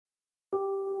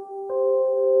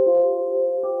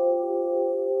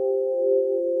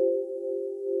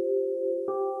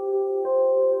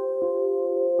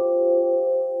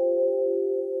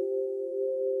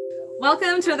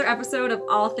Welcome to another episode of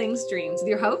All Things Dreams with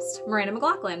your host, Miranda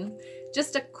McLaughlin.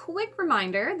 Just a quick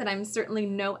reminder that I'm certainly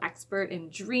no expert in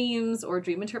dreams or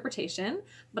dream interpretation,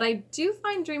 but I do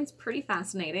find dreams pretty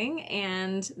fascinating,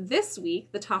 and this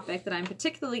week the topic that I'm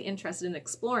particularly interested in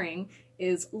exploring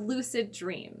is lucid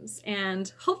dreams,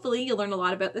 and hopefully you'll learn a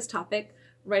lot about this topic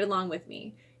right along with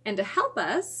me. And to help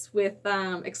us with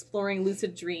exploring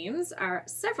lucid dreams are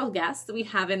several guests that we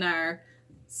have in our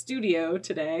studio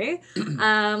today.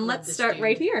 Let's start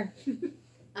right here.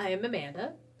 I am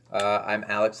Amanda. I'm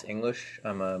Alex English.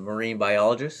 I'm a marine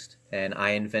biologist, and I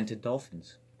invented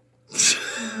dolphins.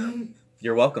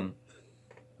 You're welcome.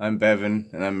 I'm Bevan,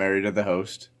 and I'm married to the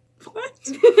host. What?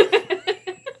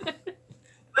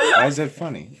 Why is that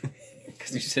funny?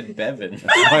 Because you said Bevan.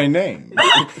 That's my name.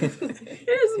 It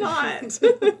is not.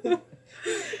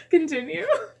 Continue.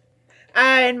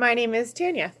 And my name is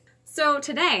Tanya. So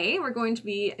today we're going to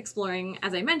be exploring,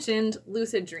 as I mentioned,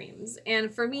 lucid dreams.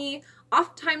 And for me,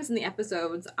 oftentimes in the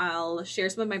episodes, I'll share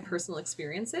some of my personal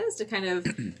experiences to kind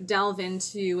of delve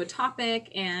into a topic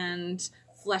and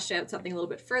flesh out something a little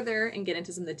bit further and get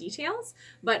into some of the details.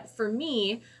 But for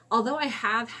me, although I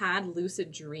have had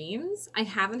lucid dreams, I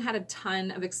haven't had a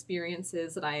ton of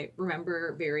experiences that I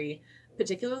remember very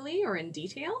particularly or in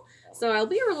detail. So I'll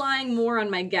be relying more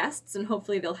on my guests and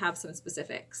hopefully they'll have some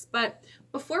specifics. But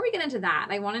before we get into that,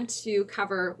 I wanted to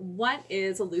cover what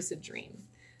is a lucid dream.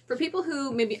 For people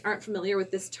who maybe aren't familiar with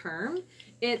this term,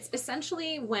 it's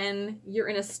essentially when you're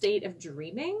in a state of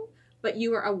dreaming, but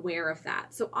you are aware of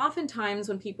that. So oftentimes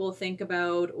when people think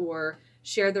about or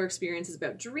share their experiences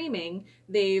about dreaming,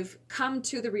 they've come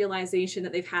to the realization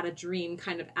that they've had a dream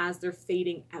kind of as they're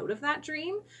fading out of that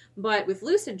dream. But with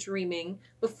lucid dreaming,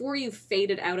 before you've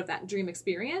faded out of that dream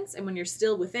experience and when you're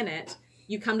still within it,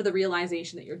 you come to the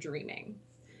realization that you're dreaming.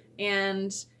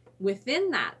 And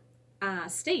within that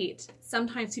state,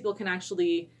 sometimes people can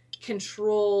actually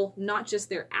control not just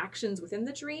their actions within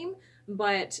the dream,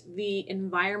 but the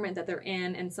environment that they're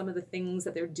in and some of the things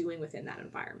that they're doing within that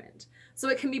environment. So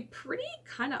it can be pretty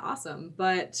kind of awesome,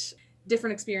 but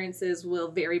different experiences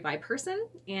will vary by person,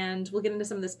 and we'll get into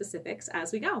some of the specifics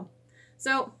as we go.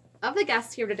 So of the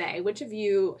guests here today, which of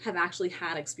you have actually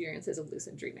had experiences of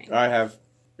lucid dreaming? I have.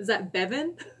 Is that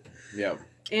Bevan? Yep.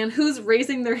 And who's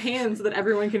raising their hands so that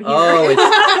everyone can hear?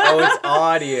 It's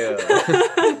audio.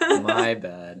 My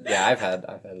bad. Yeah, I've had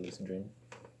a lucid dream.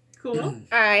 Cool.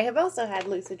 I have also had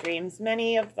lucid dreams,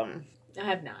 many of them. I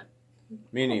have not.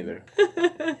 Me neither.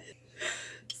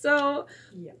 So,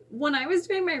 Yeah. when I was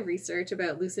doing my research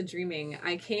about lucid dreaming,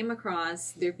 I came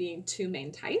across there being two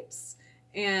main types.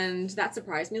 And that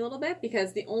surprised me a little bit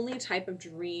because the only type of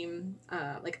dream,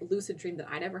 like a lucid dream that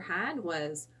I'd ever had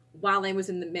was while I was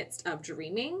in the midst of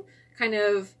dreaming, kind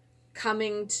of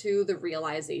coming to the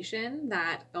realization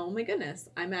that, oh my goodness,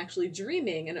 I'm actually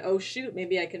dreaming. And oh shoot,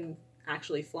 maybe I can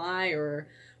actually fly or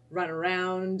run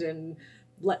around and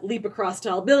leap across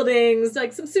tall buildings,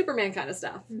 like some Superman kind of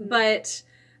stuff. Mm-hmm. But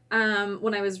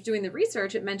when I was doing the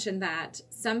research, it mentioned that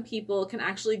some people can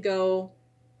actually go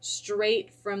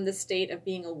straight from the state of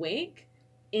being awake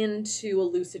into a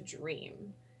lucid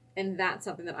dream. And that's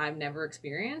something that I've never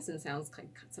experienced and sounds like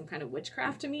some kind of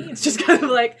witchcraft to me. It's just kind of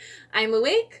like, I'm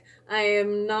awake, I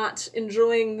am not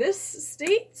enjoying this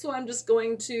state, so I'm just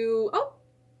going to,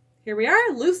 here we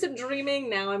are, lucid dreaming.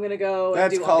 Now I'm going to go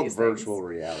and do all these That's called virtual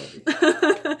reality.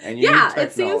 And you yeah, need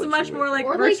it seems much technology more with like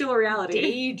Or virtual reality.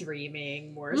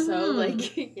 Daydreaming, more so. Mhm.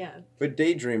 Like, yeah. But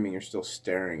daydreaming, you're still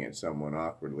staring at someone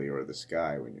awkwardly or the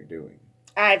sky when you're doing it.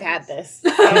 I've had this. So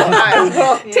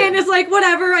I will. Tanya's like,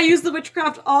 whatever, I use the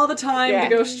witchcraft all the time Yeah.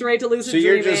 to go straight to lucid So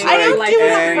you're dreaming. just I don't like, do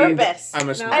it on and purpose. I'm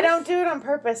a No? I don't do it on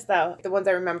purpose, though. The ones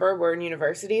I remember were in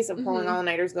university, so pulling Mhm.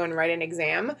 all-nighters, going to write an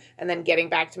exam, and then getting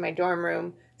back to my dorm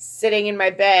room, sitting in my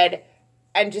bed,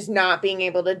 and just not being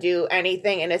able to do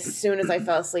anything. And as soon as I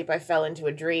fell asleep, I fell into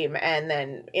a dream. And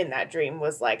then in that dream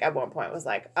was like, at one point was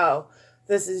like, oh,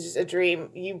 this is just a dream.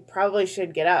 You probably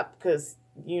should get up because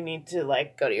you need to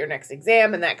like go to your next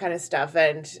exam and that kind of stuff.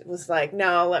 And it was like,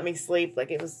 no, let me sleep. Like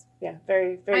it was, yeah,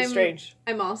 very, very strange.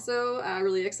 I'm also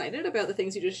really excited about the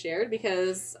things you just shared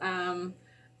because,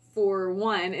 for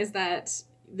one, is that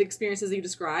the experiences you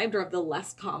described are of the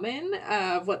less common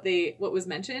of what was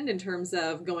mentioned in terms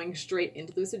of going straight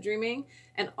into lucid dreaming.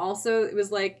 And also it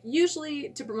was like, usually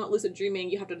to promote lucid dreaming,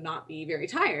 you have to not be very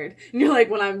tired. And you're like,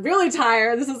 when I'm really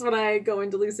tired, this is when I go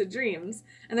into lucid dreams.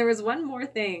 And there was one more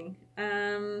thing.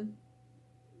 I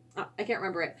can't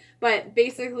remember it. But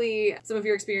basically, some of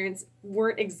your experience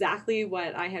weren't exactly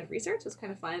what I had researched. It was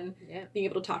kind of fun being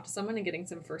able to talk to someone and getting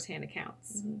some firsthand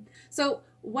accounts. Mm-hmm. So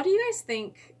what do you guys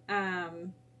think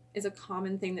is a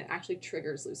common thing that actually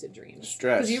triggers lucid dreams?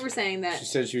 Stress. Because you were saying that She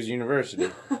said she was university.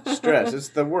 Stress. It's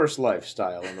the worst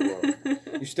lifestyle in the world.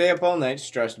 You stay up all night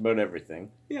stressed about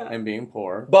everything yeah. and being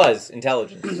poor. Buzz,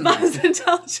 intelligence. Buzz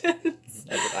intelligence.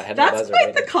 I had That's my buzzer quite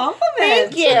right the here. compliment.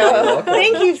 Thank you. welcome.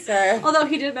 Thank you, sir. Although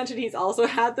he did mention he's also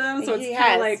had them, so it's He kind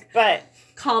has, of like but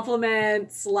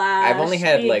compliment / I've only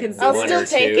had being like consistent. I'll one still or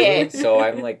take two, it. so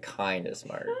I'm like kind of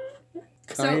smart.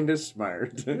 Kind of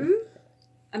smart.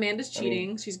 Amanda's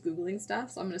cheating. She's Googling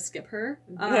stuff, so I'm going to skip her.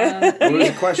 What was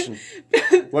the question?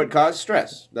 What caused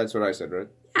stress? That's what I said, right?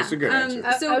 That's a good answer.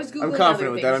 So I was Googling I'm confident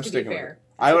other with that. I'm things, to be sticking with fair. it.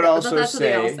 I would But also that's what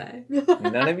they all say say.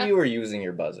 None of you are using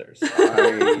your buzzers.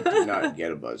 I did not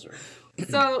get a buzzer.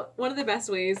 So one of the best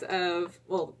ways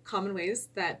common ways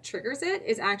that triggers it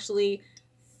is actually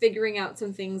figuring out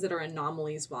some things that are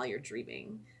anomalies while you're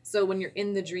dreaming. So when you're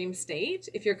in the dream state,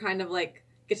 if you're kind of like,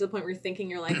 get to the point where you're thinking,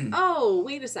 you're like, oh,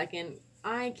 wait a second,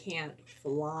 I can't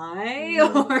fly.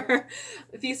 Or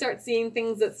if you start seeing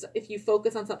things if you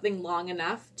focus on something long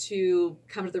enough to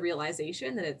come to the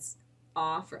realization that it's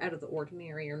off or out of the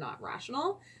ordinary or not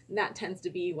rational, that tends to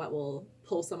be what will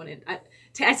pull someone in.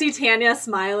 I see Tanya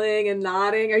smiling and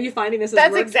nodding. Are you finding this?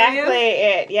 that's works for you? exactly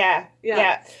it. Yeah. Yeah.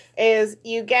 Yeah. Is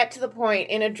you get to the point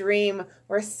in a dream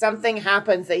where something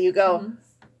happens that you go, Mhm.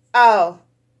 oh,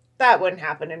 that wouldn't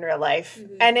happen in real life.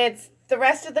 Mhm. And it's the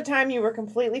rest of the time you were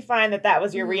completely fine that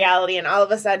was your Mhm. reality, and all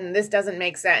of a sudden this doesn't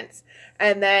make sense.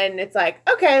 And then it's like,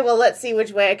 okay, well, let's see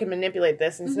which way I can manipulate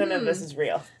this, since none of Mhm. this is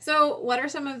real. So, what are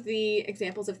some of the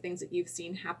examples of things that you've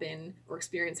seen happen or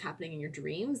experience happening in your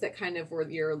dreams that kind of were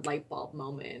your light bulb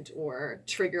moment or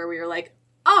trigger where you're like,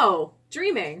 oh,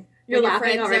 dreaming? You're When your laughing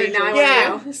friends already are now. dreaming. I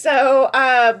Yeah. know. So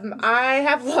I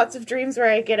have lots of dreams where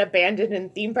I get abandoned in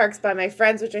theme parks by my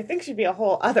friends, which I think should be a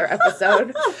whole other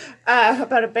episode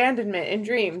about abandonment in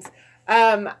dreams.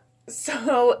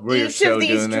 So We're each so of these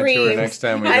doing that to her dreams, next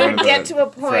time we I go would to get the to a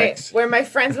point Franks. where my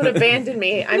friends would abandon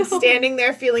me. I'm standing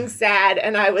there feeling sad,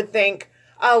 and I would think,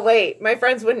 oh, wait, my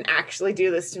friends wouldn't actually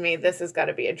do this to me. This has got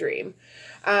to be a dream.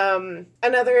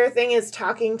 Another thing is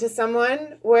talking to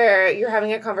someone where you're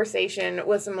having a conversation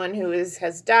with someone who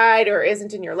has died or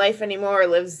isn't in your life anymore or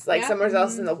lives like Yeah. somewhere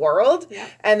else in the world. Yeah.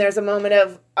 And there's a moment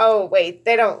of, oh, wait,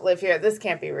 they don't live here. This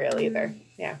can't be real either.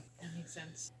 Yeah. That makes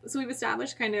sense. So, we've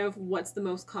established kind of what's the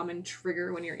most common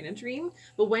trigger when you're in a dream.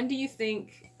 But when do you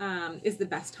think is the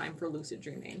best time for lucid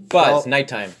dreaming? Buzz, Well-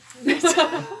 nighttime.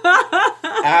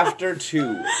 After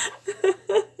 2.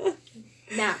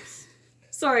 Naps.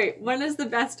 Sorry, when is the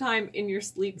best time in your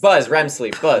sleep? Buzz, REM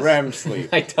sleep. Buzz. REM sleep.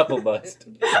 I double buzzed.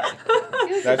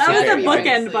 That's That was okay. a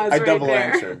bookend buzz I right double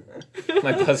there. answered.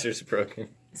 My buzzer's broken.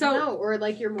 So, No, or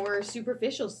like your more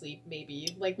superficial sleep,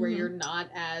 maybe, like where Mhm. you're not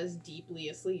as deeply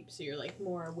asleep, so you're like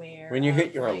more aware. When you of,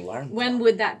 hit your like, alarm. when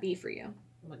would that be for you?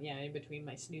 well, yeah, in between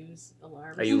my snooze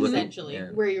alarms, Are you looking- essentially, yeah.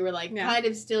 where you were like Yeah. kind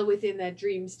of still within that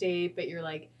dream state, but you're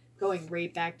like going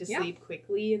right back to Yeah. sleep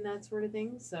quickly and that sort of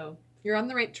thing. So, You're on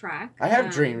the right track. I have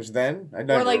Um, dreams then. I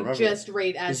never or like remember. just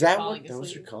right as Is you're that falling what those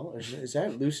are asleep. called? Is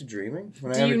that lucid dreaming?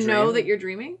 When I Do have a you know dream? that you're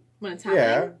dreaming when it's happening?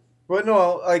 Yeah. But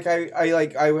no,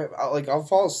 like I'll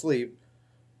fall asleep,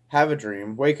 have a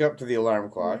dream, wake up to the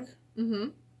alarm clock,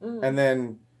 Mm-hmm. and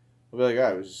then I'll be like, oh,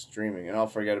 I was just dreaming, and I'll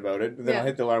forget about it. But then Yeah. I'll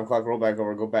hit the alarm clock, roll back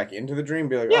over, go back into the dream,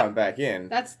 be like, Yeah. oh, I'm back in.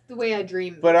 That's the way I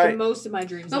dream. But for I- most of my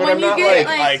dreams. But But when I'm you not get, like,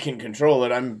 like- I can control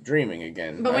it. I'm dreaming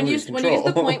again. But I when you lose get to the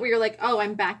control. point where you're like, oh,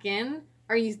 I'm back in,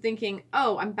 are you thinking,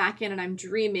 oh, I'm back in and I'm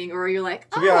dreaming, or you're like,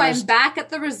 To be oh, honest- I'm back at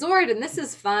the resort and this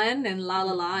is fun and la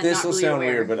la la. And this not will really sound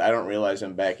aware. weird, but I don't realize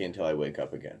I'm back in until I wake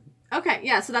up again. Okay,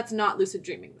 yeah, so that's not lucid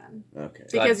dreaming then, Okay.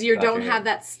 because you Gotcha, don't yeah. have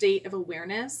that state of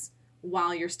awareness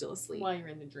while you're still asleep. while you're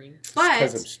in the dream. But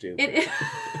Because I'm stupid. it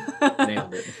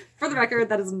Nailed it. For the record,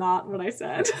 that is not what I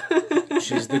said.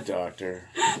 She's the doctor.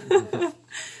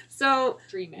 So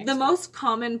Dream the expert. most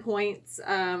common points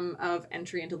of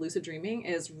entry into lucid dreaming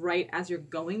is right as you're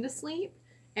going to sleep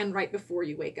and right before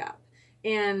you wake up.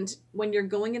 And when you're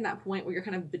going in that point where you're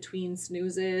kind of between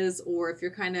snoozes, or if you're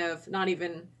kind of not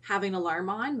even having an alarm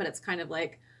on, but it's kind of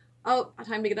like, oh,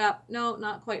 time to get up. No,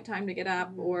 not quite time to get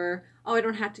up. Or, oh, I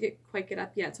don't have to quite get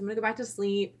up yet, so I'm going to go back to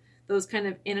sleep. Those kind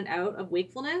of in and out of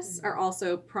wakefulness are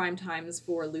also prime times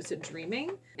for lucid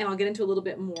dreaming. And I'll get into a little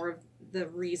bit more of the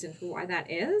reason for why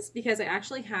that is, because I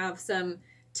actually have some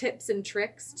tips and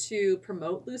tricks to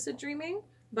promote lucid dreaming.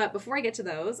 But before I get to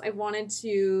those, I wanted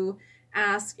to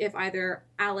ask if either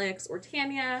Alex or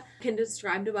Tanya can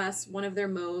describe to us one of their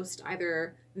most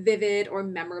either vivid or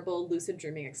memorable lucid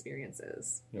dreaming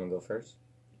experiences. You want to go first?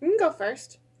 You can go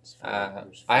first. I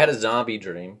had a zombie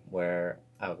dream where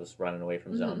I was running away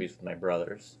from Mhm. zombies with my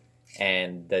brothers,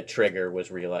 and the trigger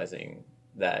was realizing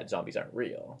that zombies aren't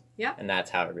real. Yeah. And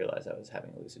that's how I realized I was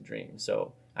having a lucid dream.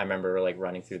 So I remember like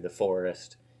running through the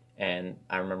forest, and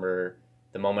I remember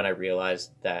the moment I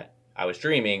realized that I was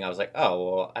dreaming, I was like, oh,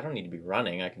 well, I don't need to be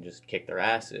running. I can just kick their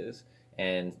asses.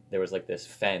 And there was like this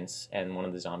fence, and one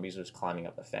of the zombies was climbing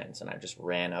up the fence, and I just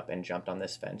ran up and jumped on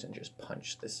this fence and just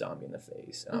punched this zombie in the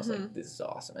face. And I was like, this is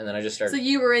awesome. And then I just started. So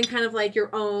you were in kind of like your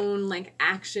own like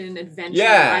action adventure,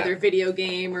 Yeah. either video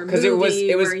game or 'Cause movie,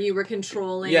 it was where you were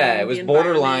controlling. Yeah, it was the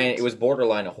borderline. environment. It was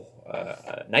borderline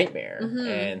a nightmare, Mhm.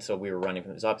 and so we were running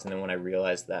from the zombies. And then when I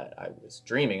realized that I was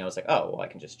dreaming, I was like, "Oh, well, I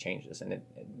can just change this," and it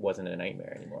wasn't a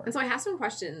nightmare anymore. And so I have some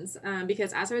questions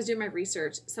because as I was doing my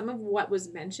research, some of what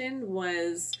was mentioned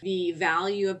was the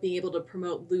value of being able to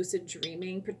promote lucid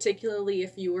dreaming, particularly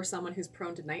if you were someone who's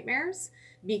prone to nightmares,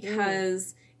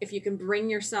 because if you can bring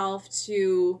yourself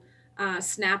to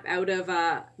snap out of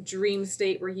a dream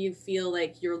state where you feel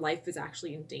like your life is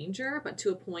actually in danger, but to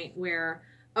a point where,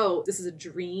 oh, this is a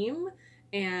dream,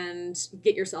 and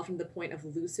get yourself into the point of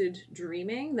lucid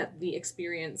dreaming, that the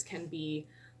experience can be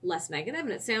less negative.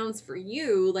 And it sounds for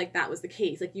you like that was the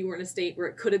case. Like you were in a state where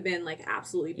it could have been like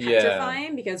absolutely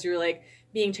petrifying because you're like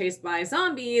being chased by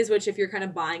zombies, which if you're kind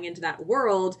of buying into that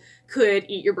world could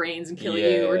eat your brains and kill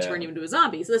you or turn you into a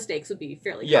zombie. So the stakes would be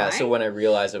fairly high. Yeah, so when I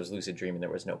realized I was lucid dreaming, there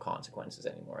was no consequences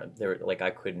anymore. There, like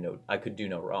I could do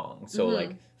no wrong. So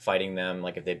like fighting them,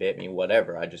 like if they bit me,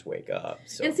 whatever, I just wake up.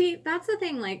 So. And see, that's the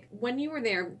thing. Like when you were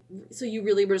there, so you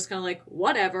really were just kind of like,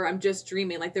 whatever, I'm just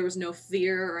dreaming. Like there was no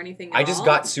fear or anything. I just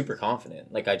got super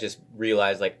confident. Like I just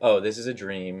realized, like, oh, this is a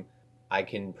dream. I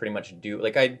can pretty much do,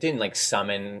 like, I didn't, like,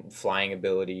 summon flying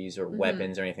abilities or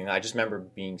weapons or anything. I just remember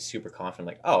being super confident,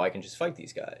 like, oh, I can just fight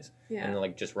these guys. Yeah. And then,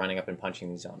 like, just running up and punching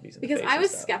these zombies in the face. Because I was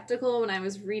skeptical when I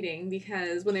was reading,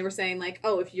 because when they were saying, like,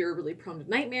 oh, if you're really prone to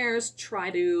nightmares, try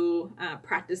to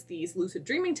practice these lucid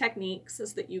dreaming techniques so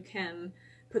that you can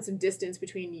put some distance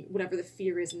between whatever the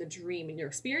fear is in the dream and your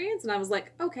experience. And I was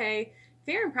like, okay,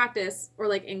 fair in practice or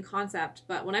like in concept,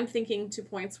 but when I'm thinking to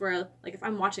points where like if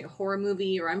I'm watching a horror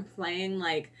movie or I'm playing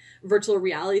like virtual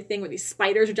reality thing where these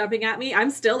spiders are jumping at me,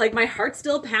 I'm still like my heart's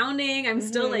still pounding, I'm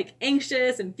still like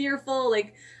anxious and fearful.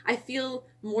 Like I feel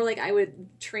more like I would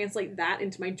translate that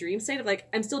into my dream state of like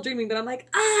I'm still dreaming, but I'm like,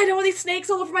 I don't want these snakes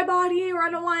all over my body, or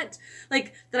I don't want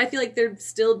like that. I feel like there'd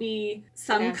still be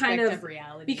some kind of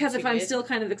reality, because if I'm still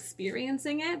kind of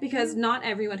experiencing it, because not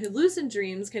everyone who lucid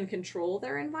dreams can control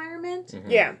their environment.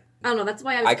 Yeah. I don't know. That's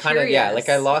why I was kind of, curious. like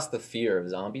I lost the fear of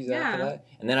zombies after that.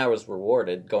 And then I was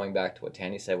rewarded, going back to what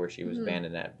Tanya said, where she was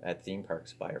abandoned at theme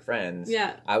parks by her friends.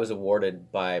 Yeah. I was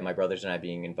awarded by my brothers and I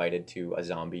being invited to a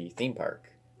zombie theme park.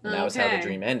 And that was how the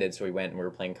dream ended. So we went and we were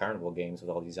playing carnival games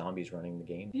with all these zombies running the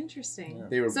game. Interesting. Yeah.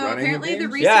 They were So running apparently the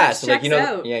games? research So like checks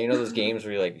out. you know those games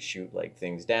where you like shoot like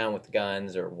things down with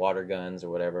guns or water guns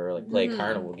or whatever, or, like play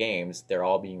carnival games. They're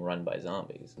all being run by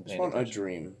zombies. I just want a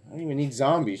dream. I don't even need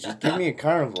zombies. Just give me a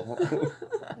carnival.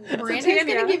 Miranda's Tanya.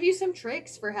 gonna give you some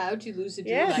tricks for how to lucid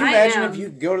dream. Yeah. Can you I imagine am. if you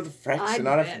could go to the Frex I and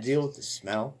not have bet. to deal with the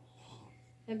smell?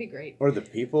 That'd be great. Or the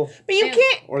people? But you And-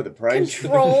 can't Or the price?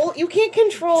 you can't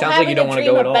control Sounds like having you don't a wanna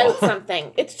dream go at all. about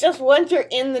something. It's just once you're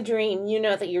in the dream, you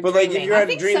know that you're But like dreaming. if you're at a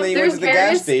think dream some- that you went to the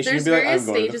gas station, you'd there's be like, various I'm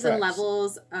going to the stages and Frex.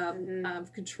 levels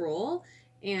of control,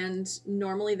 and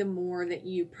normally the more that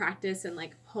you practice and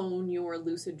like hone your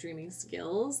lucid dreaming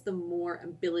skills, the more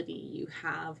ability you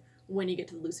have when you get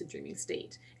to the lucid dreaming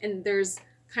state. And there's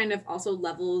kind of also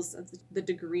levels of the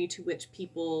degree to which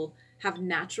people have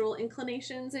natural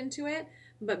inclinations into it.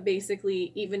 But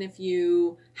basically, even if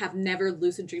you have never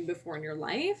lucid dreamed before in your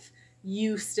life,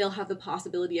 you still have the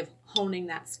possibility of honing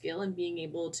that skill and being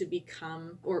able to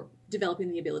become or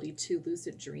developing the ability to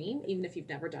lucid dream, even if you've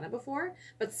never done it before.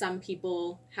 But some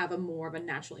people have a more of a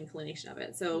natural inclination of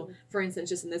it. So, for instance,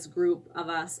 just in this group of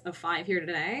us of 5 here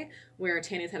today, where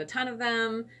Tanya's had a ton of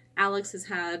them, Alex has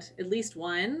had at least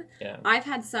one. Yeah. I've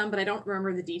had some, but I don't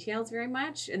remember the details very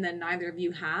much, and then neither of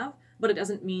you have. But it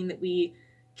doesn't mean that we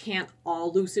can't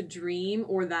all lucid dream,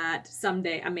 or that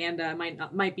someday Amanda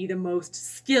might be the most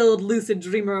skilled lucid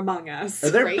dreamer among us. Are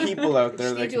there Great. people out there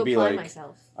Just that need to can be apply like,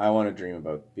 myself. I want to dream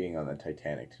about being on the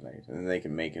Titanic tonight, and then they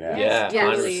can make it happen? Yeah,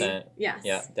 Yes. 100%. Yes.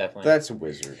 Yeah, definitely. That's a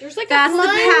wizard. There's like That's a the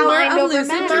fine power mind of over lucid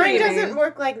matter. dreaming. Mine doesn't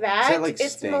work like that. Is that like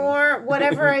It's Sting? more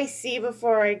whatever I see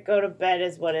before I go to bed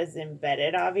is what is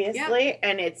embedded, obviously,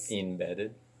 and it's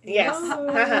Embedded. yes,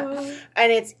 Oh.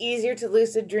 and it's easier to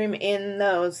lucid dream in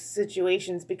those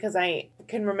situations because I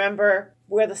can remember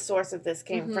where the source of this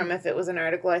came from. If it was an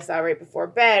article I saw right before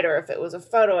bed, or if it was a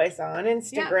photo I saw on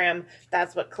Instagram,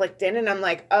 that's what clicked in, and I'm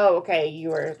like, oh, okay, you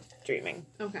were dreaming.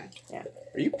 Okay.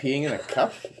 Are you peeing in a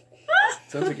cup?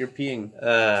 Sounds like you're peeing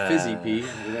Uh, fizzy pee.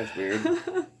 That's weird.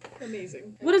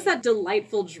 Amazing. What is that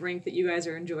delightful drink that you guys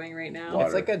are enjoying right now? Water.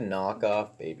 It's like a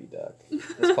knockoff baby duck.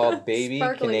 It's called Baby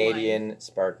Sparkling Canadian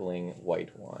Sparkling White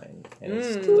Wine, and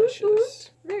it's Mm. delicious.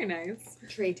 Very nice.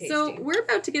 Tray tasting. So we're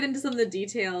about to get into some of the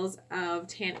details of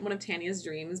one of Tanya's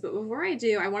dreams, but before I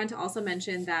do, I wanted to also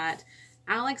mention that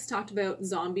Alex talked about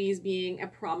zombies being a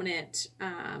prominent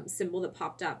symbol that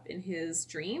popped up in his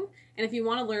dream. And if you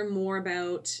want to learn more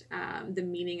about the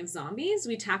meaning of zombies,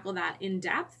 we tackle that in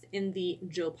depth in the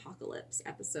Joepocalypse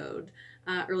episode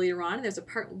earlier on. There's a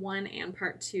part 1 and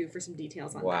part 2 for some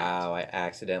details on Wow, I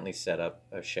accidentally set up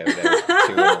a shout out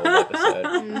to an old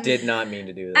episode. Did not mean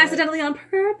to do that. that. Accidentally on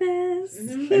purpose.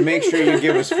 And make sure you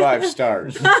give us 5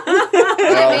 stars. Or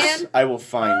else I will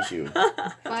find you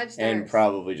 5 stars. and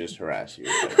probably just harass you.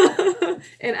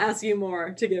 And ask you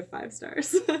more to give 5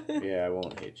 stars. Yeah, I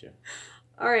won't hate you.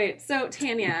 All right, so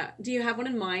Tanya, do you have one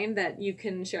in mind that you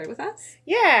can share with us?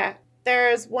 Yeah.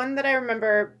 There's one that I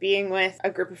remember being with a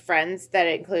group of friends that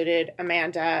included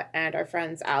Amanda and our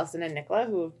friends Allison and Nicola,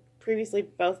 who have previously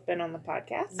both been on the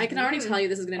podcast. I can already tell you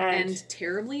this is going to And- end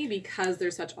terribly because they're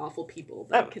such awful people.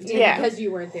 That Oh, continue. yeah. Because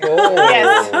you weren't there. Oh,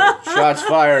 Yes. Shots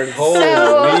fired.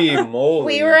 Holy moly.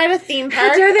 We were at a theme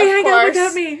park, How dare they of hang out course,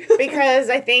 without me? because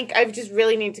I think I just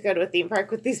really need to go to a theme park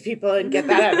with these people and get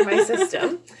that out of my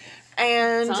system.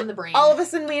 And It's on the brain. all of a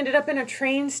sudden we ended up in a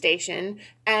train station,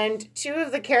 and 2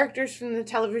 of the characters from the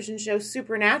television show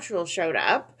Supernatural showed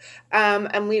up,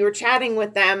 and we were chatting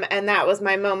with them, and that was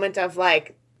my moment of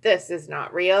like, this is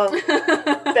not real.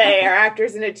 They are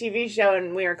actors in a TV show,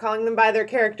 and we are calling them by their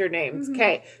character names.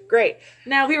 Okay, great.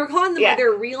 Now, we were calling them Yeah. by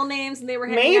their real names and they were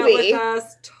hanging out Maybe. with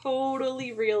us.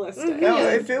 Totally realistic. Mhm. No,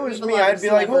 Yeah. if it was We have a me, lot of I'd be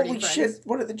like, celebrity holy friends. shit,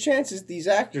 what are the chances these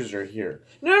actors are here?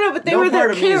 No, but they No were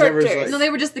part the of me is ever characters. like- No, they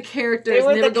were just the characters. They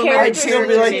were and they the would go by their I'd characters still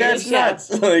be like, that's Yeah.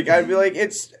 nuts. Like, I'd be like,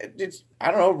 it's,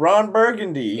 I don't know, Ron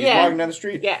Burgundy. He's Yeah. walking down the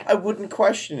street. Yeah. I wouldn't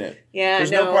question it. Yeah,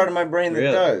 There's no part of my brain that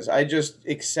Really? does. I just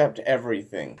accept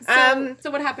everything.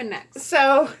 So what happened next?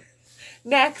 So,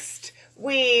 next,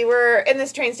 we were in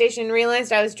this train station,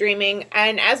 realized I was dreaming,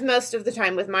 and as most of the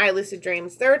time with my lucid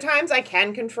dreams, there are times I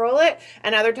can control it,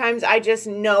 and other times I just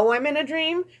know I'm in a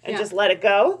dream and Yeah. just let it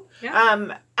go. Yeah.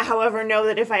 However, know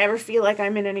that if I ever feel like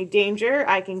I'm in any danger,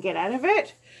 I can get out of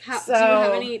it. Do you So-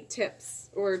 have any tips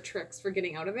or tricks for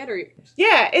getting out of it? Or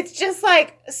Yeah, it's just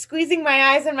like squeezing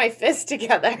my eyes and my fists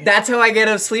together. That's how I get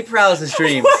out of sleep paralysis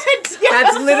dreams. What?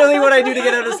 That's literally what I do to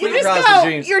get out of You sleep just paralysis go,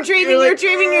 dreams. you're dreaming, You're you're like,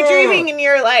 dreaming, you're "Ugh." dreaming, and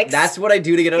you're like... That's what I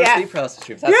do to get out Yeah. of sleep paralysis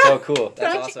dreams. That's Yeah. so cool. That's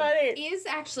That's awesome. funny. Is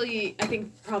actually, I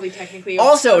think, probably technically.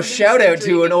 Also, a shout out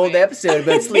to an dreaming old way. episode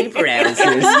about sleep paralysis.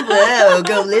 Whoa,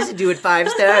 go listen to it 5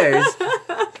 stars.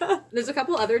 there's a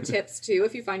couple other tips too.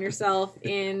 If you find yourself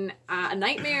in a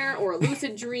nightmare or a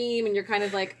lucid dream and you're kind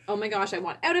of like, oh my gosh, I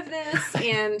want out of this,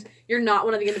 and you're not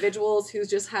one of the individuals who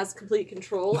just has complete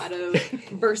control out of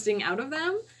bursting out of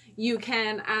them, you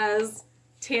can, as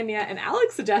Tanya and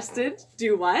Alex suggested,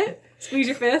 do what? Squeeze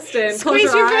your fist and Squeeze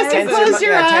close your your fist eyes. and close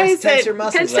your eyes Tense your and-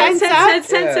 muscles. Tense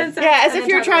up. Yeah, as and if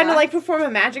you're then trying to relax. like perform a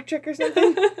magic trick or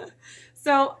something.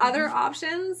 So other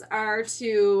options are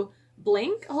to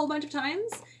blink a whole bunch of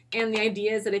times, and the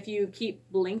idea is that if you keep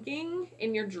blinking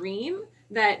in your dream,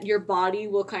 that your body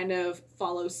will kind of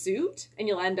follow suit, and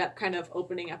you'll end up kind of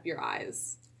opening up your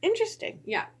eyes. Interesting.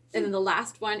 Yeah. And then the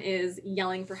last one is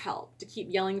yelling for help, to keep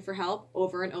yelling for help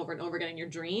over and over and over again in your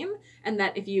dream. And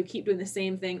that if you keep doing the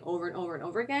same thing over and over and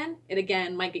over again, it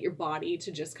again might get your body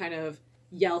to just kind of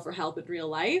yell for help in real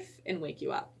life and wake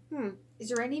you up. Is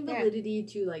there any Yeah. validity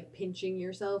to like pinching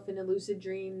yourself in a lucid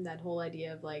dream? That whole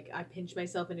idea of like I pinch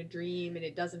myself in a dream and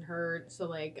it doesn't hurt, so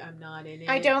like I'm not in it.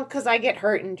 I don't, because I get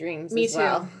hurt in dreams Me as too.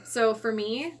 well. So for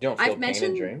me, don't feel I've pain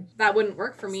mentioned in dreams? that wouldn't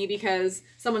work for me because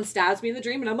someone stabs me in the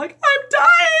dream and I'm like, I'm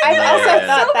dying. I've Yeah. also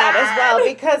thought So that as bad. well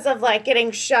because of like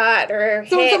getting shot or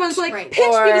So when hit. someone's like, Right. pinch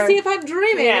me to Or- see if I'm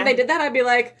dreaming, Yeah. and they did that, I'd be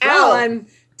like, well, Ow. I'm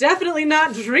definitely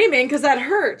not dreaming because that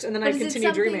hurt, and then But I'd is it continue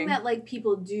something dreaming. that like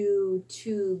people do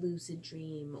to lucid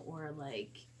dream or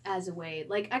like as a way?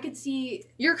 Like I could see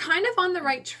You're kind of on the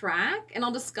right track, and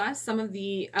I'll discuss some of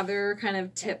the other kind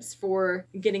of tips for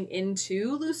getting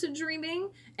into lucid dreaming.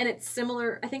 And it's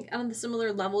similar, I think, on the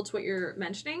similar level to what you're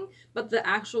mentioning, but the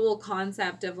actual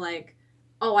concept of like,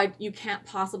 you can't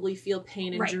possibly feel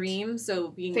pain in Right. dreams, so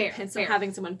being Fair, so fair.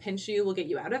 having someone pinch you will get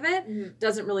you out of it Mhm.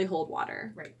 doesn't really hold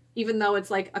water. Right. Even though it's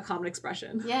like a common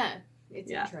expression. Yeah, it's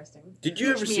Yeah. interesting. Did you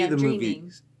Pinch ever me, see I'm the movie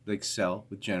dreaming. like Cell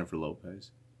with Jennifer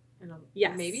Lopez? I don't know.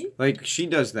 Yes. Maybe. Like she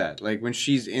does that. Like when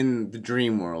she's in the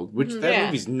dream world, which Mhm. that Yeah.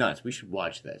 movie's nuts. We should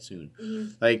watch that soon.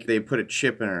 Mhm. Like they put a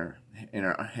chip in her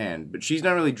hand, but she's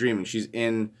not really dreaming. She's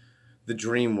in the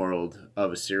dream world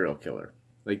of a serial killer.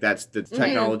 Like, that's the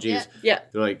technology. Yeah.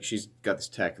 They're like, she's got this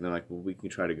tech, and they're like, well, we can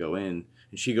try to go in.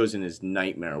 And she goes in his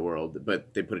nightmare world,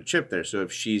 but they put a chip there, so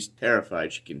if she's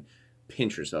terrified, she can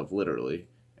pinch herself literally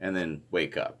and then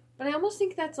wake up. But I almost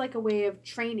think that's like a way of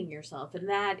training yourself, and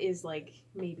that is like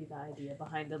maybe the idea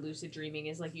behind the lucid dreaming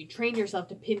is like you train yourself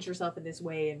to pinch yourself in this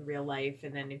way in real life,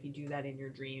 and then if you do that in your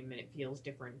dream and it feels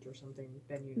different or something,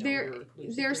 then you know you're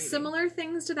lucid There are dreaming. similar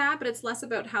things to that, but it's less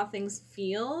about how things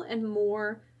feel and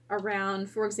more around,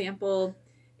 for example,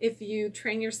 if you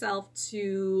train yourself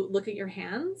to look at your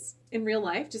hands in real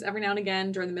life, just every now and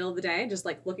again during the middle of the day, just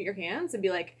like look at your hands and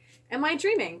be like, am I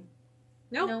dreaming?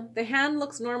 Nope. No. The hand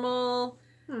looks normal.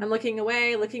 I'm looking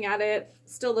away, looking at it,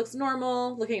 still looks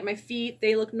normal. Looking at my feet,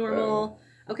 they look normal.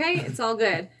 Okay, it's all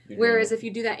good. Whereas if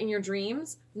you do that in your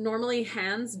dreams, normally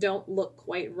hands don't look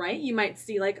quite right. You might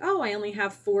see like, oh, I only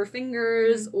have 4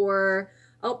 fingers, or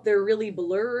oh, they're really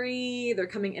blurry, they're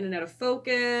coming in and out of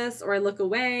focus, or I look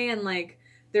away and like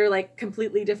they're like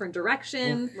completely different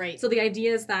direction. Right. So the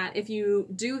idea is that if you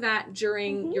do that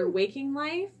during your waking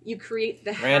life, you create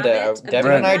the Miranda, habit are of Devin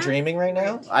doing and I that. dreaming right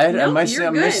now? No, I'm you're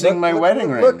good. missing my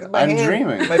wedding ring. Look, my I'm hand-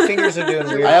 dreaming. My fingers are doing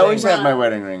weird I always things. have my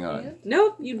wedding ring on.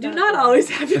 Nope, you do not always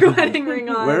have your wedding ring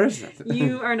on. Where is it?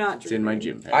 You are not It's dreaming. in my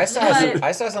gym bag.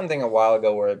 I saw something a while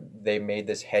ago where they made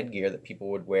this headgear that people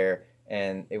would wear,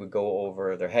 and it would go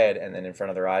over their head, and then in front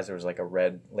of their eyes there was like a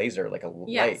red laser, like a light.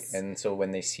 Yes. And so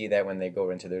when they see that, when they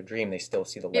go into their dream, they still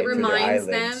see the light It through their reminds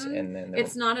eyelids. them And then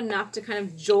it's not enough to kind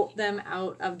of jolt them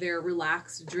out of their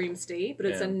relaxed dream state, but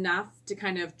it's Yeah. enough to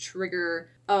kind of trigger,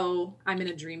 oh, I'm in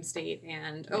a dream state,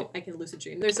 and I can lucid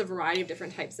dream. There's a variety of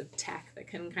different types of tech that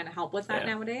can kind of help with that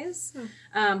nowadays.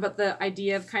 But the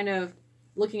idea of kind of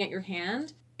looking at your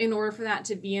hand, in order for that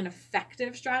to be an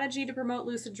effective strategy to promote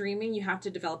lucid dreaming, you have to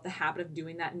develop the habit of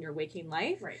doing that in your waking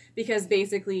life. Right. Because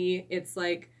basically, it's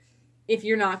like, if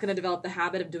you're not going to develop the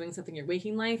habit of doing something in your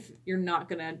waking life, you're not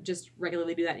going to just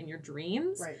regularly do that in your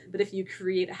dreams. Right. But if you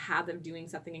create a habit of doing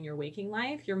something in your waking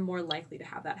life, you're more likely to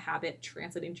have that habit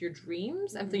translate into your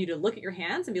dreams, and for you to look at your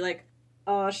hands and be like,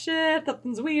 oh shit,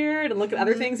 something's weird, and look at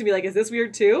other things and be like, is this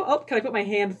weird too? Oh, can I put my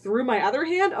hand through my other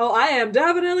hand? Oh, I am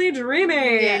definitely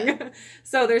dreaming. Yeah.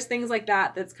 So there's things like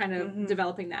that that's kind of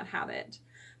developing that habit.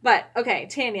 But, okay,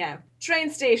 Tanya, train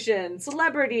station,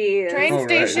 celebrities. Train Oh,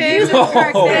 right. station. Amusement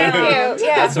park Oh, Thank down. you.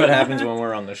 Yeah. That's what happens when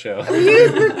we're on the show.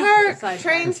 Amusement park, Side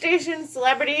train station,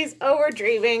 celebrities. Oh, we're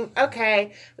dreaming.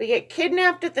 Okay, we get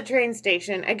kidnapped at the train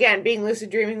station. Again, being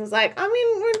lucid dreaming was like, I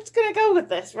mean, we're just gonna go with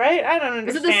this, right? I don't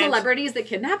Was understand. it the celebrities that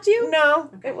kidnapped you? No,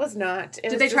 it was not. It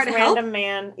Did was they try this to help? random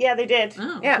man. Yeah, they did.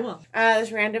 Oh, yeah. cool.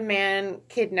 This random man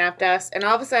kidnapped us, and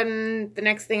all of a sudden, the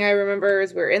next thing I remember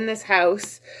is we're in this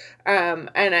house, and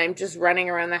I'm just running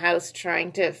around the house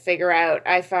trying to figure out.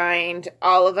 I find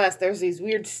all of us. There's these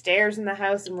weird stairs in the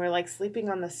house, and we're like sleeping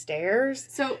on the stairs.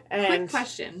 So, quick And-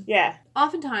 question. Yeah.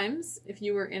 Oftentimes, if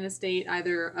you were in a state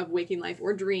either of waking life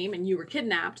or dream and you were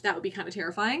kidnapped, that would be kind of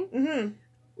terrifying. Mm-hmm.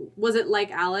 Was it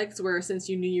like Alex, where since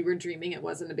you knew you were dreaming, it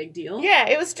wasn't a big deal? Yeah,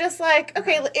 it was just like,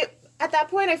 okay, at that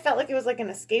point I felt like it was like an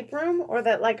escape room, or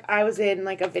that like I was in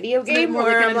like a video It's a bit game more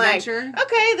where like an I'm like, adventure.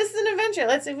 okay, this is an adventure.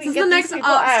 Let's see if we This can is get the these next people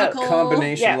out. obstacle.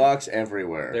 Combination Yeah. locks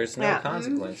everywhere. There's no Yeah.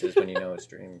 consequences when you know it's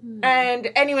dream. And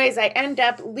anyways, I end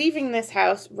up leaving this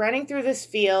house, running through this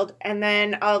field, and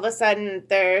then all of a sudden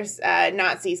there's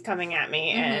Nazis coming at me,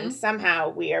 and somehow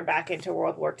we are back into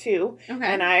World War II. Okay.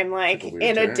 And I'm like Took a weird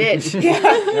in a turn. ditch. Yeah,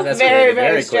 Yeah, that's very, very, very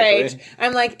very strange. quickly.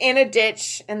 I'm like in a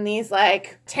ditch, and these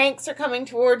like tanks are coming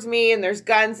towards me, and there's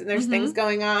guns, and there's things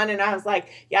going on. And I was like,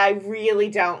 yeah, I really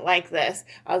don't like this.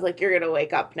 I was like, you're going to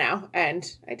wake up now. And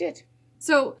I did.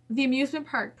 So the amusement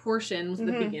park portion was the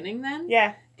Mhm. beginning then?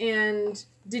 Yeah. And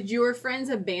did your friends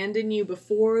abandon you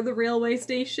before the railway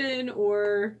station,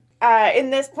 or... In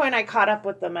this point, I caught up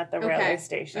with them at the Okay. railway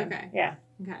station. Okay. Yeah.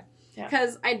 Okay. Yeah.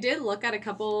 Because I did look up a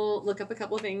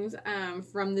couple of things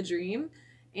from the dream.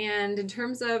 And in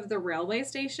terms of the railway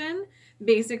station,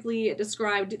 basically it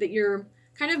described that you're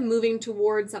kind of moving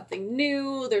towards something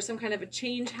new. There's some kind of a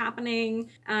change happening.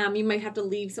 You might have to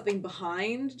leave something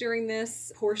behind during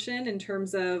this portion in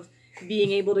terms of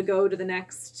being able to go to the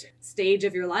next stage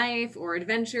of your life or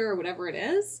adventure or whatever it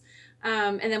is.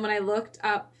 And then when I looked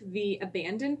up the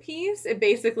abandoned piece, it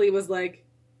basically was like,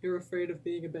 you're afraid of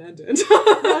being abandoned.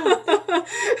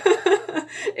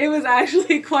 It was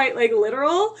actually quite like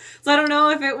literal. So I don't know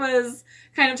if it was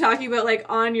kind of talking about like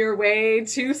on your way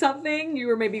to something, you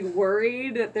were maybe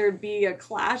worried that there'd be a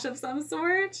clash of some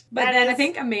sort. But That then I is-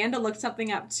 think Amanda looked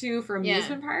something up too for Yeah.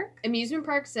 amusement park. Amusement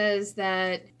park says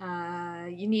that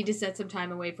you need to set some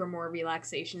time away for more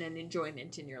relaxation and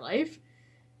enjoyment in your life.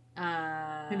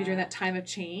 Maybe during that time of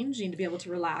change, you need to be able to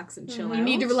relax and chill out. You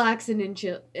need to relax and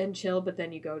chill, but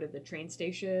then you go to the train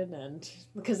station, and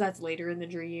because that's later in the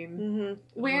dream.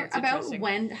 Mm-hmm. Where, That's about interesting.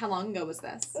 when, how long ago was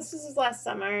this? This was last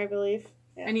summer, I believe.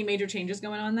 Yeah. Any major changes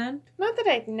going on then? Not that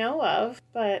I know of,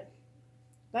 but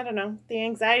I don't know. The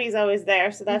anxiety's always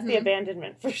there, so that's the Mhm.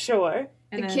 abandonment for sure.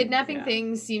 And The then- kidnapping yeah.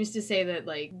 thing seems to say that,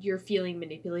 like, you're feeling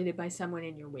manipulated by someone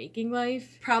in your waking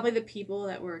life. Probably the people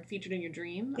that were featured in your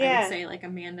dream. I Yeah. would say like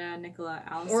Amanda, Nicola,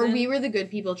 Allison. Or we were the good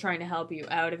people trying to help you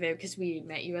out of it because we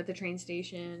met you at the train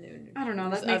station. And I don't know,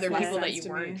 there's that makes other less people that sense you to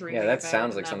weren't me. dreaming Yeah, that about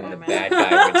sounds in like that something the moment. bad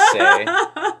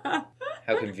guy would say.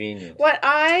 How convenient. What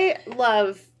I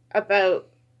love about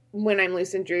when I'm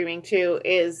lucid dreaming too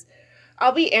is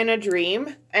I'll be in a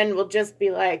dream and we'll just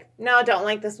be like, no, I don't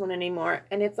like this one anymore.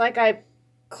 And it's like I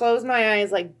close my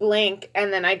eyes, like blink,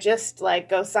 and then I just like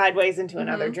go sideways into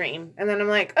another dream. And then I'm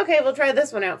like, okay, we'll try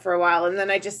this one out for a while. And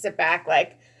then I just sit back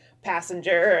like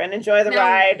passenger and enjoy the Now,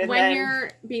 ride. And when then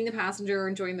you're being the passenger or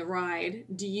enjoying the ride,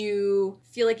 do you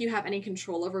feel like you have any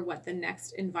control over what the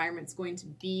next environment's going to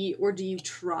be? Or do you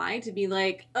try to be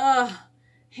like, ugh,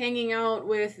 hanging out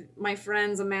with my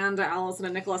friends Amanda, Allison,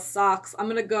 and Nicholas sucks. I'm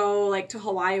gonna go like to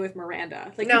Hawaii with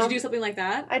Miranda. Like, No. could you do something like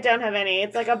that? I don't have any.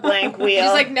 It's like a blank wheel.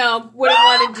 She's like, no, wouldn't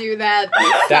want to do that.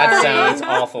 That Sorry. sounds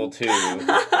awful too. You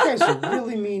guys are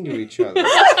really mean to each other.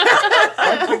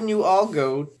 Why couldn't you all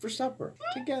go for supper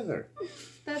together?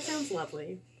 That sounds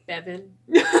lovely. Bevan.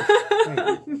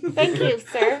 Thank you,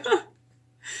 sir.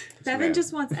 Devin Man.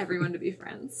 just wants everyone to be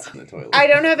friends. On the toilet. I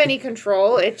don't have any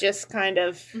control. It just kind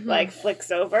of Mhm. like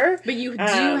flicks over. But you do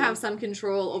have some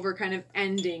control over kind of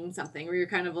ending something where you're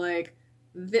kind of like,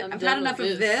 I'm I've done had enough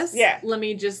with of this." this. Yeah. Let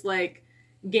me just like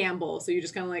gamble. So you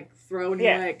just kind of like throw and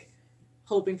Yeah. you're like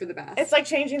hoping for the best. It's like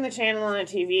changing the channel on a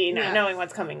TV, not Yeah. knowing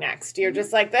what's coming next. You're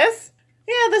just like, this?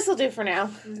 Yeah, this will do for now.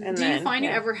 And do then, you find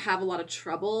yeah. you ever have a lot of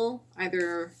trouble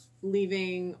either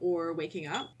leaving or waking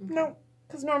up? No.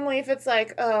 Because normally if it's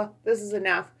like, this is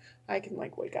enough, I can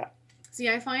like wake up. See,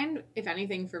 I find, if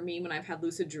anything, for me, when I've had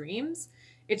lucid dreams,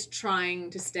 it's trying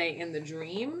to stay in the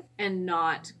dream and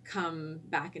not come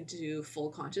back into full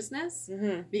consciousness.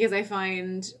 Mm-hmm. Because I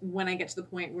find when I get to the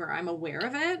point where I'm aware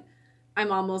of it,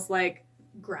 I'm almost like,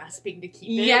 Grasping to keep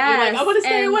it. Yes, You're like, I want to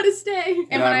stay, I and- want to stay. and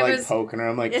And when I'm I like was, poking her.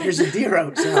 I'm like, there's a deer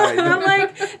outside. and I'm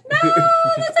like, no,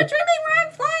 that's a dreaming where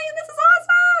I'm flying. This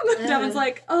is awesome. Devin's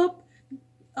like, oh,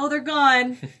 they're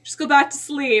gone. Just go back to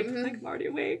sleep. I'm like, I'm already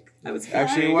awake. I was flying.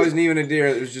 Actually, it wasn't even a deer.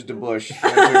 It was just a bush.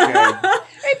 That's okay.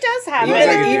 It does happen. Even if-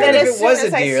 And even as if it soon was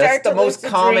as a I deer, start that's the to most lucid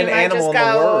common dream, I animal just in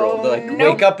the go, world. Like,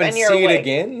 nope, wake up and you're see awake. it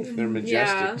again. They're majestic.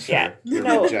 Yeah. sir. Yeah. They're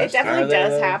No, it majestic. definitely Are they, does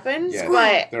though? happen, Yeah.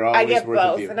 but They're I always get worth a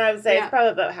both, view. and I would say Yeah. it's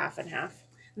probably about half and half.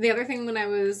 The other thing when I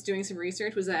was doing some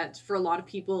research was that for a lot of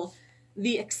people,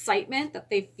 the excitement that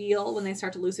they feel when they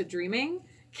start to lucid dreaming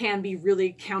can be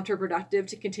really counterproductive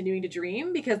to continuing to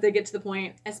dream because they get to the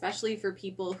point, especially for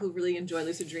people who really enjoy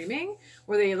lucid dreaming,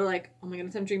 where they're like, oh my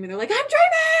goodness, I'm dreaming. They're like, I'm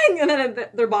dreaming! And then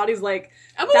their body's like,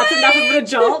 that's enough of an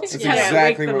jolt to That's kind of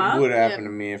exactly wake them what up. would happen to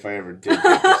me if I ever did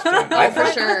get this done. Oh, for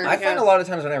sure. I find a lot of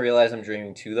times when I realize I'm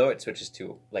dreaming too, though, it switches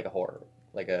to like a horror,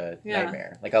 like a Yeah.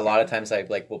 nightmare. Like a lot of times I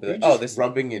like will be You're like, just oh, this.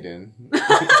 rubbing it in.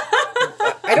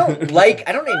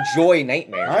 I don't enjoy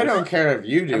nightmares. I don't care if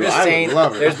you do. I'm just I saying, would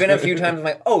love it. there's been a few times I'm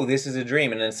like, oh, this is a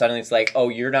dream, and then suddenly it's like, oh,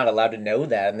 you're not allowed to know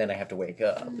that, and then I have to wake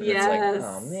up. And Yes. It's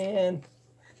like, oh man.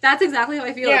 That's exactly how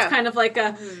I feel. Yeah. It's kind of like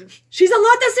a, she's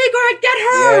unlocked the secret, get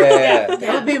her! Yeah.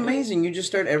 That would be amazing. You just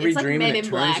start every It's like dream Men and it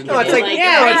in turns Black. into No, it's Yeah, like, like,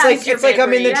 yeah, yes, it's like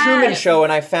I'm in the yes. Truman Show,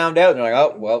 and I found out, and they're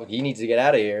like, oh, well, he needs to get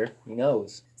out of here. He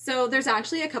knows. So there's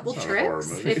actually a couple It's not a horror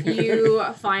tricks movie. if you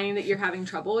find that you're having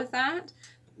trouble with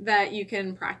that you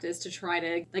can practice to try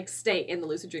to like stay in the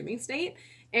lucid dreaming state.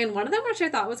 And one of them, which I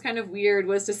thought was kind of weird,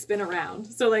 was to spin around.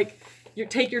 So like you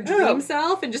take your dream Oh.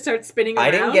 self and just start spinning around.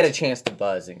 I didn't get a chance to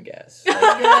buzz and guess.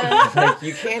 Like,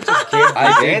 you can't just give I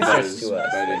these did answers buzz, to us.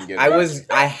 but I didn't get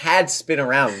I had spin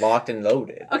around, locked and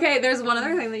loaded. Okay, there's one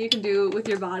other thing that you can do with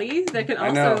your body that can I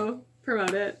also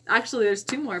promote it. Actually, there's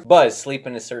two more. Buzz, sleep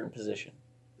in a certain position.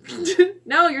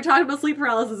 No, you're talking about sleep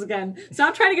paralysis again.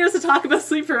 Stop trying to get us to talk about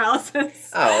sleep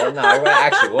paralysis. Oh, no, I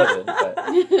actually wasn't.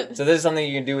 But. So this is something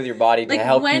you can do with your body to Like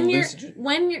help when you you're lucid.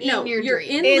 when you're In no your you're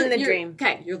dream. in In the you're- dream.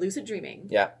 Okay, you're lucid dreaming.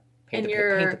 Yeah. Paint And the,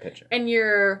 you're- paint the picture. And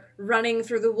you're running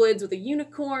through the woods with a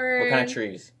unicorn. What kind of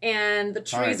trees? And the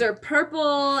trees Pine. are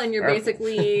purple, and you're Purple.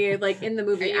 basically like in the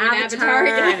movie Are you in Avatar.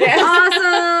 Avatar? And Yeah. it's awesome,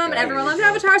 and Yeah, everyone there loves you go.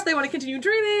 Avatar, so they want to continue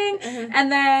dreaming. And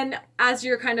then as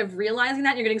you're kind of realizing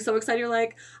that, you're getting so excited, you're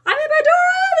like, I'm in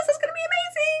Pandora! This is gonna be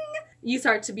amazing! You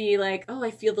start to be like, oh,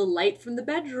 I feel the light from the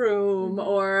bedroom,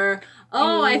 or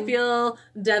oh, I feel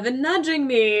Devin nudging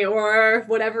me or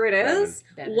whatever it is.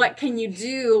 Devin. What can you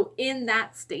do in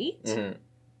that state Mhm.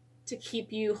 to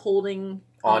keep you holding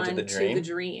Onto on the to dream? the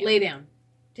dream? Lay down.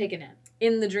 Take a nap.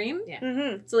 In the dream? Yeah.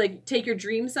 Mm-hmm. So, like, take your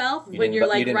dream self You when didn't you're, bu- you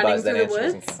like, didn't running buzz, that through the answer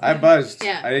doesn't woods. count. I buzzed.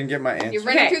 Yeah. I didn't get my answer. You're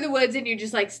running Okay. through the woods and you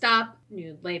just like stop and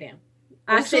you lay down.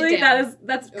 Or sit Actually, down.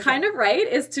 that's Okay. kind of right,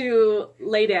 is to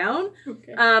lay down.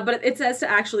 Okay. But it says to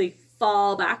actually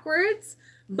fall backwards.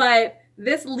 But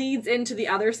this leads into the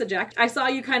other subject. I saw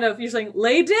you you're saying,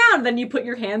 lay down, then you put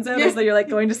your hands out as though you're, like,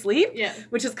 going to sleep. Yeah.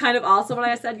 Which is kind of also what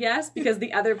I said yes, because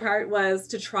the other part was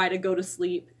to try to go to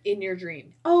sleep. In your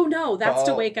dream. Oh, no, that's to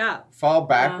Fall- wake up. Fall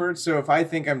backwards. So if I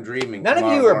think I'm dreaming, None of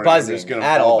tomorrow you are morning, I'm buzzing just gonna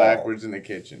at fall all. backwards in the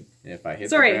kitchen. And if I hit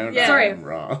Sorry, the ground, yeah. sorry. I'm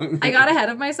wrong. I got ahead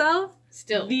of myself.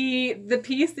 Still. The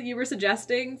piece that you were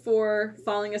suggesting for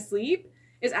falling asleep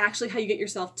is actually how you get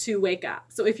yourself to wake up.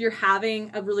 So if you're having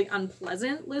a really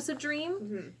unpleasant lucid dream,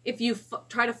 Mm-hmm. if you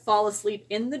try to fall asleep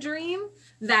in the dream,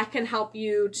 that can help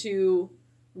you to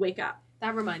wake up.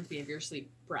 That reminds me of your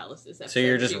sleep paralysis episode. So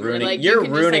you're just You were ruining. like, you You're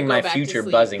can just, ruining like, my go back to future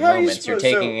sleep. buzzing How are you moments. You're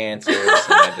supposed- taking answers. And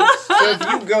I just, So if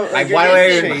you go, like, you're why do I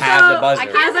getting even chased- have the So, buzzer? I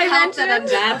can't As I help that I'm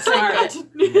that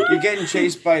smart. You're getting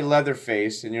chased by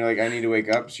Leatherface, and you're like, I need to wake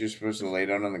up. So you're supposed to lay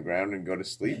down on the ground and go to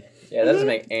sleep. Yeah, that doesn't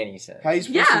make any sense. How are you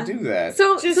supposed Yeah. to do that?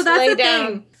 So Just that's lay the down.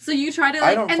 thing. So you try to I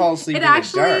like don't and fall asleep it in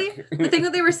actually the dark. the thing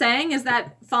that they were saying is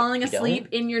that falling You don't? asleep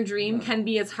in your dream can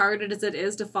be as hard as it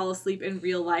is to fall asleep in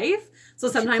real life. So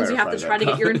sometimes you have to clarify try to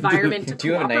that get your comment. environment to Do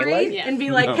you have a cooperate nightlight? Yeah. and be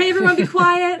like, No. "Hey everyone, be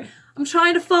quiet. I'm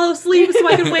trying to fall asleep so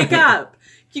I can wake up.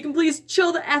 You can please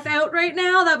chill the F out right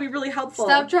now. That'd be really helpful."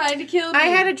 Stop trying to kill me. I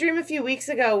had a dream a few weeks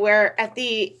ago where at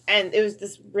the end it was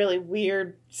this really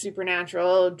weird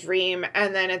supernatural dream,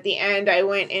 and then at the end I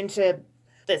went into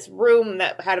this room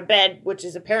that had a bed, which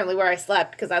is apparently where I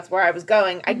slept because that's where I was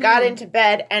going. I got into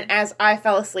bed, and as I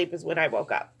fell asleep is when I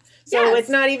woke up. So Yes. it's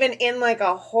not even in like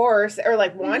a horse or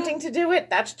like wanting to do it.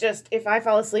 That's just if I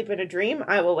fall asleep in a dream,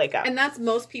 I will wake up. And that's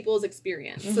most people's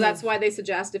experience. So that's why they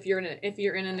suggest if you're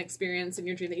in an experience in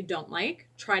your dream that you don't like,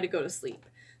 try to go to sleep.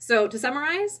 So to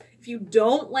summarize, if you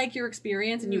don't like your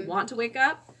experience and you want to wake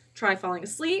up, try falling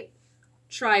asleep,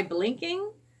 try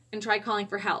blinking, and try calling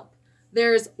for help.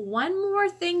 There's one more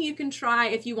thing you can try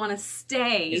if you want to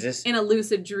stay Is this- in a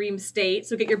lucid dream state.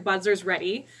 So get your buzzers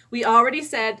ready. We already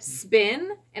said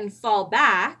spin and fall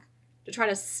back to try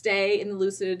to stay in the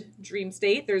lucid dream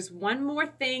state. There's one more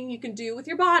thing you can do with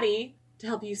your body to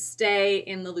help you stay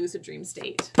in the lucid dream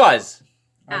state. Buzz.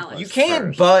 Alex. You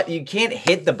can't you can't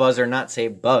hit the buzzer, not say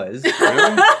buzz. It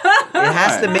Really?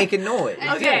 has to make a noise.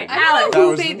 Okay, I don't Alex. know who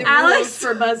was- made the Alex? rules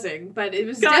for buzzing, but it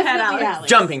was Go ahead, definitely Alex. Alex.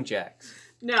 Jumping jacks.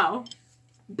 No.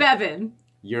 Bevan.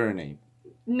 Urinate.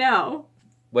 No.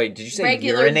 Wait, did you say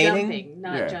Regular urinating? jumping,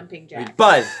 not Yeah. jumping jack.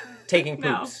 Buzz. Taking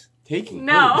No. poops. Taking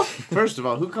No. poops. First of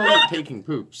all, who calls it taking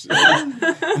poops?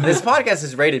 This podcast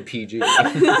is rated PG.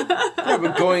 Yeah,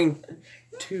 but going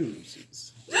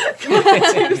twos.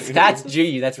 That's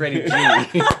G. That's rated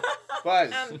G.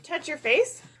 Buzz. Touch your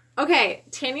face. Okay,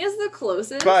 Tanya's the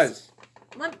closest. Buzz.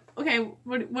 Okay,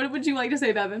 what would you like to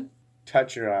say, Bevan?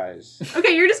 Touch your eyes.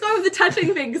 Okay, you're just going with the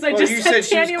touching thing because I Well, just you said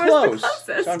said she was Tanya close, was the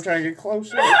closest. so I'm trying to get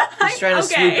closer. He's trying to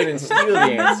swoop in and steal the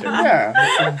answer.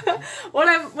 Yeah.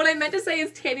 What I meant to say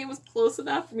is Tanya was close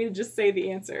enough for me to just say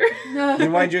the answer.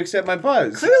 Then why'd you accept my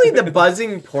buzz? Clearly, the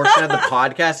buzzing portion of the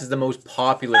podcast is the most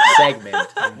popular segment.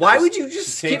 Why would you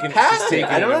just skip taking- past she's it?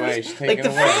 I taking don't it away. understand. She's Like, the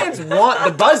taking it away. fans want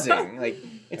the buzzing. Like,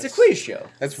 it's a quiz show.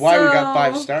 That's why we got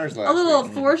 5 So, stars last A little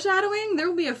week. foreshadowing. There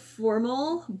will be a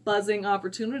formal buzzing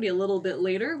opportunity a little bit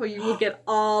later where you will get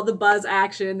all the buzz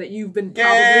action that you've been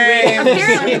Yay!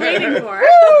 apparently waiting for.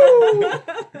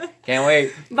 Can't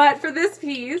wait. But for this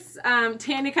piece,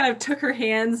 Tanya kind of took her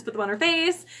hands, put them on her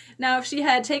face. Now, if she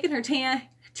had taken her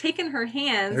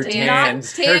hands, Her and not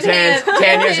tans. tan Her tans. hands.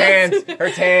 Tanya's hands. Her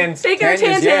tans. taken her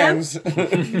Tanya's hands,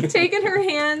 yams. taken her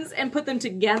hands and put them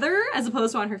together as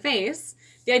opposed to on her face.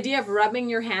 The idea of rubbing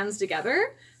your hands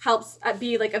together helps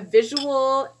be like a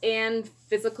visual and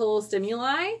physical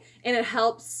stimuli, and it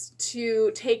helps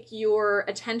to take your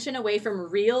attention away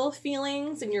from real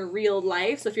feelings in your real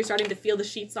life. So if you're starting to feel the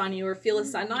sheets on you or feel the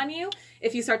sun on you,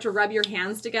 if you start to rub your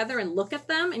hands together and look at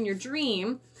them in your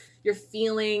dream, you're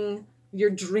feeling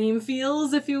your dream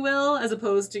feels, if you will, as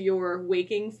opposed to your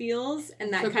waking feels,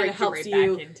 and that So kind of break you helps right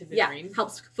you, back into the dream.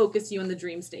 helps focus you in the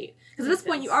dream state. Because at this Makes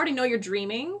point, you sense. already know you're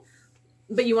dreaming,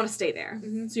 but you want to stay there.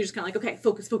 Mm-hmm. So you're just kind of like, okay,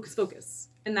 focus, focus, focus,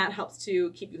 and that helps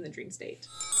to keep you in the dream state.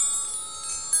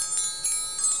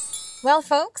 Well,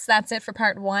 folks, that's it for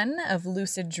part 1 of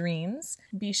Lucid Dreams.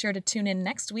 Be sure to tune in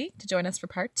next week to join us for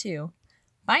part 2.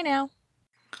 Bye now.